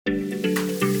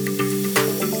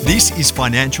This is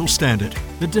Financial Standard,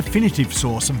 the definitive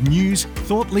source of news,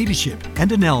 thought leadership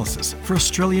and analysis for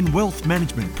Australian wealth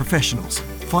management professionals.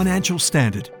 Financial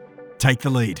Standard. Take the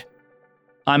lead.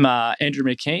 I'm Andrew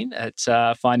McKean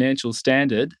at Financial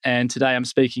Standard, and today I'm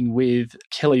speaking with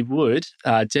Kellie Wood,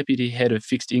 Deputy Head of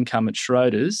Fixed Income at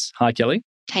Schroders. Hi, Kellie.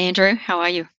 Hey, Andrew. How are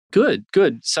you? Good.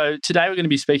 So today we're going to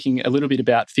be speaking a little bit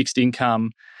about fixed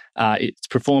income, its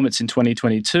performance in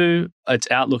 2022, its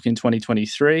outlook in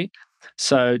 2023.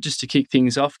 So just to kick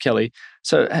things off, Kellie,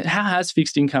 so how has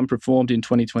fixed income performed in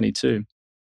 2022?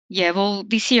 Yeah, well,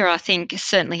 this year I think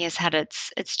certainly has had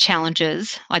its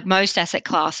challenges. Like most asset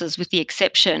classes, with the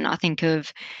exception, I think,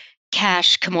 of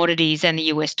cash, commodities, and the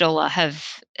US dollar, has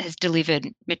delivered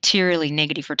materially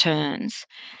negative returns.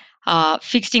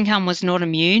 Fixed income was not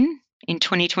immune in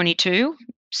 2022,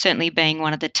 certainly being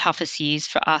one of the toughest years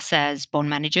for us as bond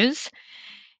managers.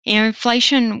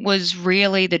 Inflation was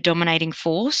really the dominating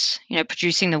force,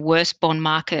 producing the worst bond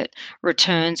market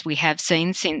returns we have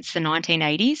seen since the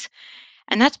 1980s.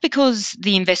 And that's because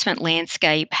the investment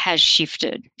landscape has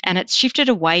shifted, and it's shifted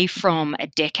away from a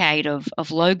decade of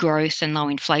low growth and low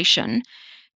inflation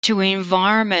to an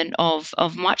environment of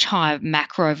much higher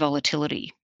macro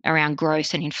volatility around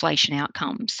growth and inflation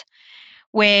outcomes,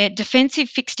 where defensive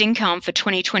fixed income for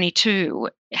 2022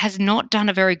 has not done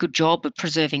a very good job of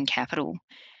preserving capital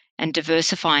and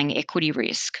diversifying equity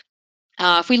risk.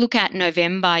 If we look at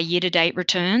November year-to-date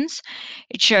returns,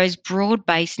 it shows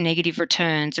broad-based negative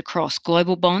returns across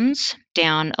global bonds,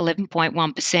 down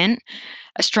 11.1%,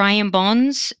 Australian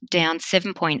bonds, down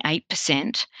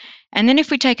 7.8%. And then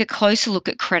if we take a closer look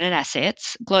at credit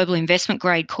assets, global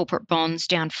investment-grade corporate bonds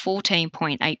down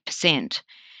 14.8%.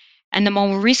 And the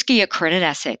more riskier credit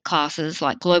asset classes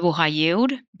like global high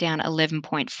yield, down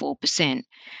 11.4%.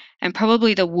 And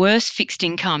probably the worst fixed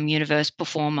income universe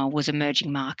performer was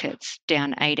emerging markets,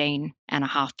 down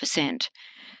 18.5%.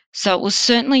 So it was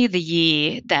certainly the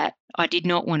year that I did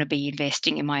not want to be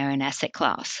investing in my own asset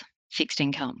class, fixed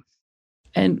income.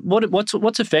 And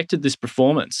what's affected this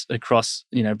performance across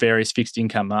various fixed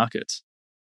income markets?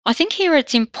 I think here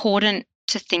it's important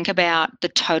to think about the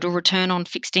total return on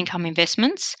fixed income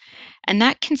investments, and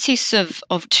that consists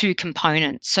of two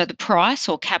components. So the price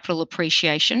or capital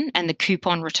appreciation and the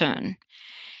coupon return.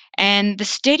 And the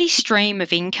steady stream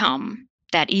of income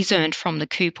that is earned from the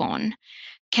coupon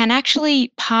can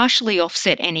actually partially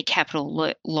offset any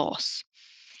capital loss.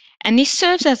 And this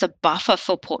serves as a buffer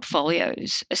for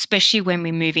portfolios, especially when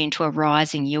we move into a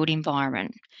rising yield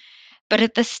environment. But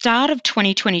at the start of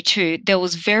 2022, there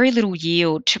was very little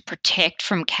yield to protect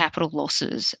from capital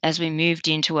losses as we moved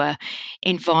into an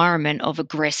environment of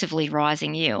aggressively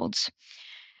rising yields.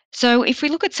 So if we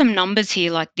look at some numbers here,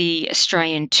 like the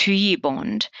Australian 2-year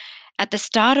bond, at the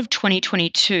start of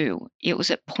 2022, it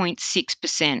was at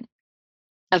 0.6%,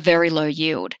 a very low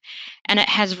yield, and it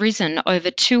has risen over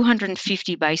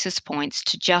 250 basis points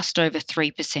to just over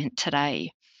 3%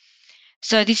 today.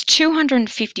 So this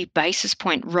 250 basis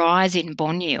point rise in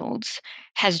bond yields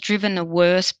has driven the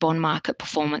worst bond market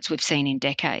performance we've seen in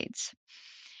decades.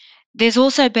 There's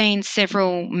also been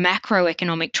several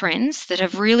macroeconomic trends that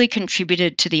have really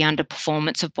contributed to the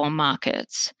underperformance of bond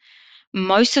markets.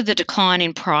 Most of the decline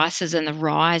in prices and the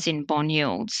rise in bond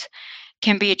yields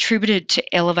can be attributed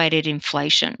to elevated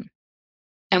inflation.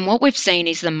 And what we've seen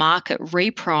is the market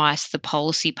reprice the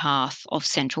policy path of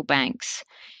central banks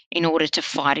in order to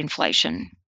fight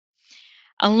inflation.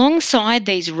 Alongside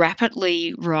these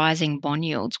rapidly rising bond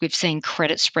yields, we've seen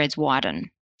credit spreads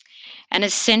widen. And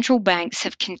as central banks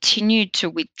have continued to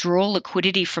withdraw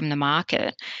liquidity from the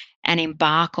market and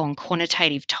embark on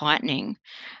quantitative tightening,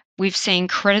 we've seen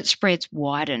credit spreads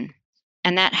widen.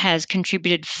 And that has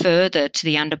contributed further to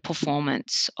the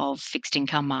underperformance of fixed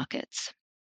income markets.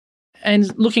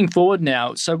 And looking forward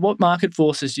now, so what market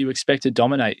forces do you expect to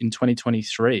dominate in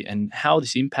 2023, and how will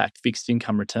this impact fixed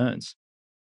income returns?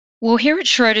 Well, here at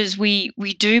Schroders, we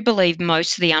do believe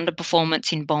most of the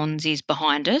underperformance in bonds is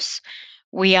behind us.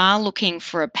 We are looking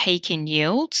for a peak in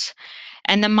yields,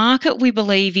 and the market, we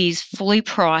believe, is fully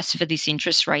priced for this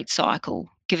interest rate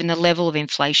cycle, given the level of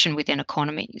inflation within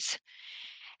economies.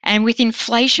 And with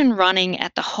inflation running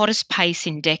at the hottest pace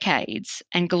in decades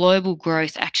and global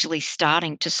growth actually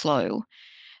starting to slow,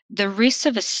 the risk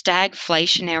of a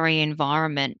stagflationary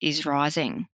environment is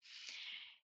rising.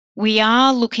 We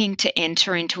are looking to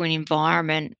enter into an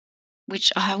environment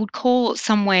which I would call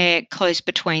somewhere close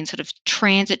between sort of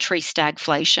transitory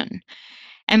stagflation.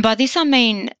 And by this, I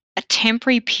mean a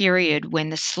temporary period when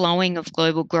the slowing of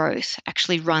global growth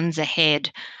actually runs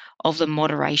ahead of the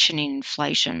moderation in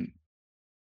inflation.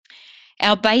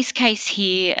 Our base case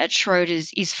here at Schroders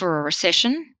is for a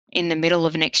recession in the middle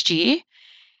of next year,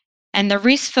 and the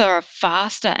risk for a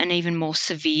faster and even more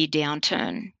severe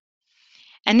downturn.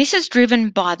 And this is driven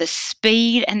by the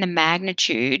speed and the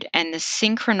magnitude and the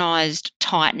synchronized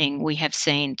tightening we have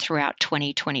seen throughout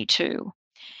 2022.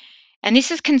 And this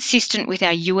is consistent with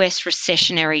our US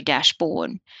recessionary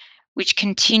dashboard, which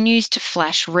continues to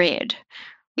flash red,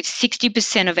 with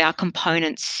 60% of our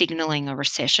components signaling a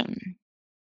recession.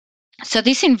 So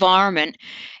this environment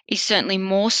is certainly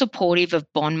more supportive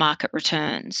of bond market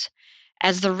returns,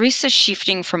 as the risks are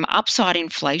shifting from upside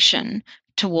inflation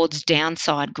towards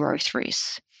downside growth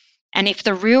risks. And if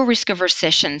the real risk of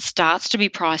recession starts to be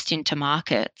priced into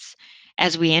markets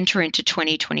as we enter into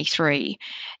 2023,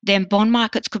 then bond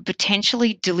markets could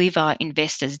potentially deliver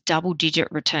investors double-digit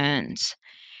returns.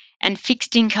 And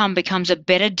fixed income becomes a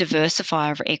better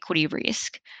diversifier of equity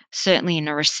risk, certainly in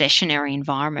a recessionary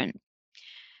environment.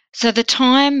 So the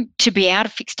time to be out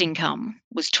of fixed income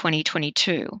was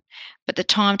 2022, but the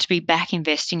time to be back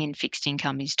investing in fixed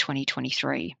income is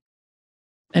 2023.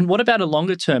 And what about a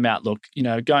longer term outlook,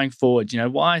 going forward?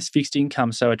 Why is fixed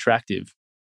income so attractive?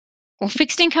 Well,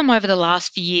 fixed income over the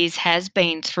last few years has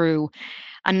been through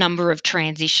a number of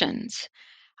transitions.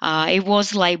 It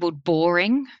was labelled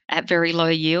boring at very low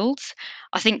yields.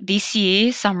 I think this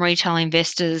year some retail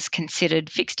investors considered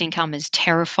fixed income as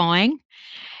terrifying.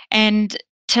 And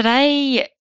today,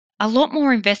 a lot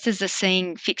more investors are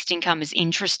seeing fixed income as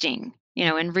interesting,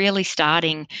 and really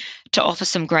starting to offer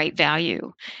some great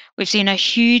value. We've seen a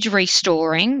huge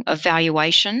restoring of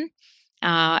valuation,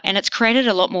 and it's created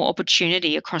a lot more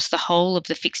opportunity across the whole of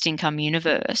the fixed income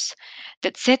universe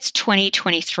that sets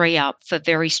 2023 up for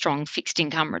very strong fixed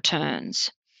income returns.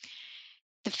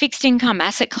 The fixed income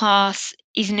asset class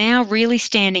is now really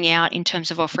standing out in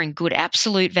terms of offering good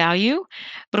absolute value,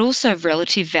 but also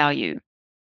relative value.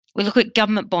 We look at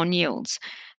government bond yields.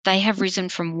 They have risen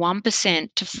from 1%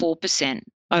 to 4%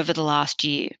 over the last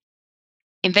year.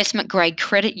 Investment grade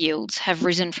credit yields have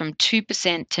risen from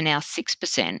 2% to now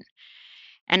 6%,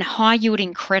 and high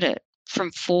yielding credit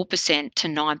from 4% to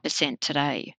 9%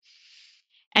 today.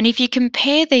 And if you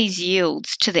compare these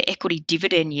yields to the equity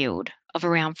dividend yield of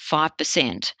around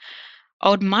 5%, I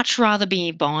would much rather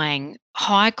be buying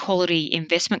high quality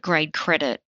investment grade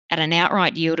credit at an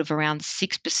outright yield of around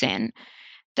 6%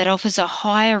 that offers a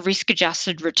higher risk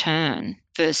adjusted return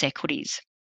versus equities.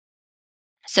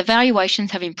 So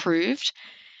valuations have improved.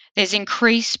 There's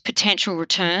increased potential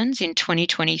returns in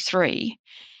 2023,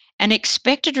 and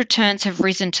expected returns have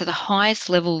risen to the highest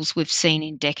levels we've seen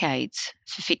in decades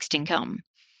for fixed income.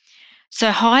 So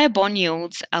higher bond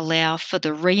yields allow for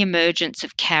the re-emergence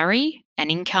of carry and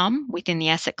income within the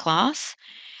asset class.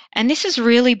 And this has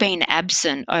really been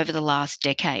absent over the last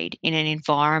decade in an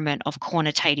environment of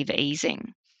quantitative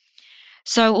easing.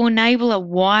 So it will enable a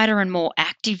wider and more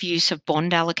active use of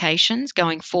bond allocations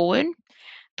going forward,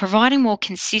 providing more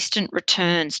consistent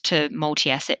returns to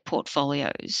multi-asset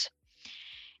portfolios.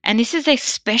 And this is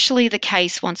especially the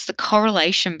case once the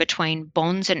correlation between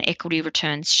bonds and equity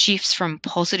returns shifts from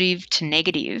positive to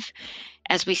negative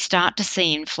as we start to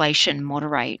see inflation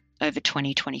moderate over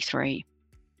 2023.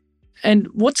 And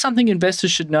what's something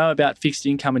investors should know about fixed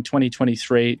income in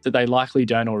 2023 that they likely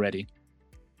don't already?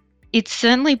 It's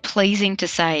certainly pleasing to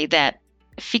say that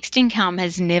fixed income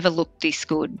has never looked this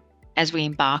good as we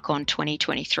embark on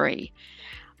 2023.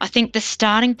 I think the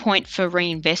starting point for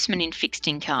reinvestment in fixed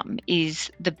income is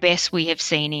the best we have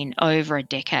seen in over a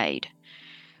decade,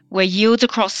 where yields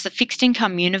across the fixed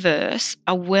income universe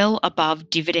are well above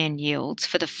dividend yields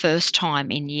for the first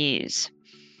time in years.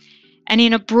 And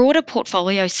in a broader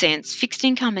portfolio sense, fixed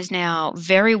income is now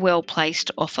very well placed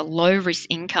to offer low risk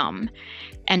income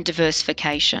and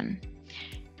diversification.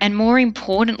 And more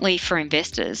importantly for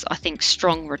investors, I think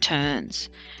strong returns,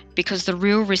 because the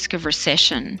real risk of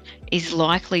recession is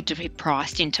likely to be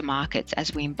priced into markets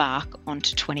as we embark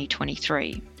onto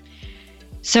 2023.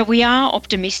 So we are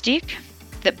optimistic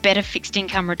that better fixed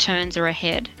income returns are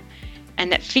ahead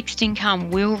and that fixed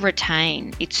income will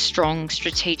retain its strong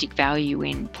strategic value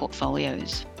in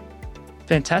portfolios.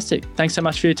 Fantastic. Thanks so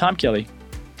much for your time, Kellie.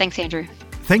 Thanks, Andrew.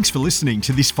 Thanks for listening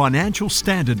to this Financial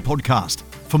Standard podcast.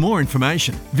 For more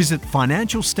information, visit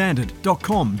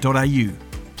financialstandard.com.au.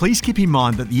 Please keep in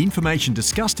mind that the information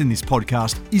discussed in this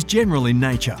podcast is general in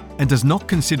nature and does not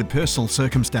consider personal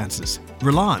circumstances.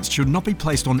 Reliance should not be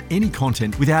placed on any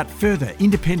content without further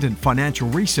independent financial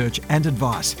research and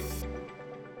advice.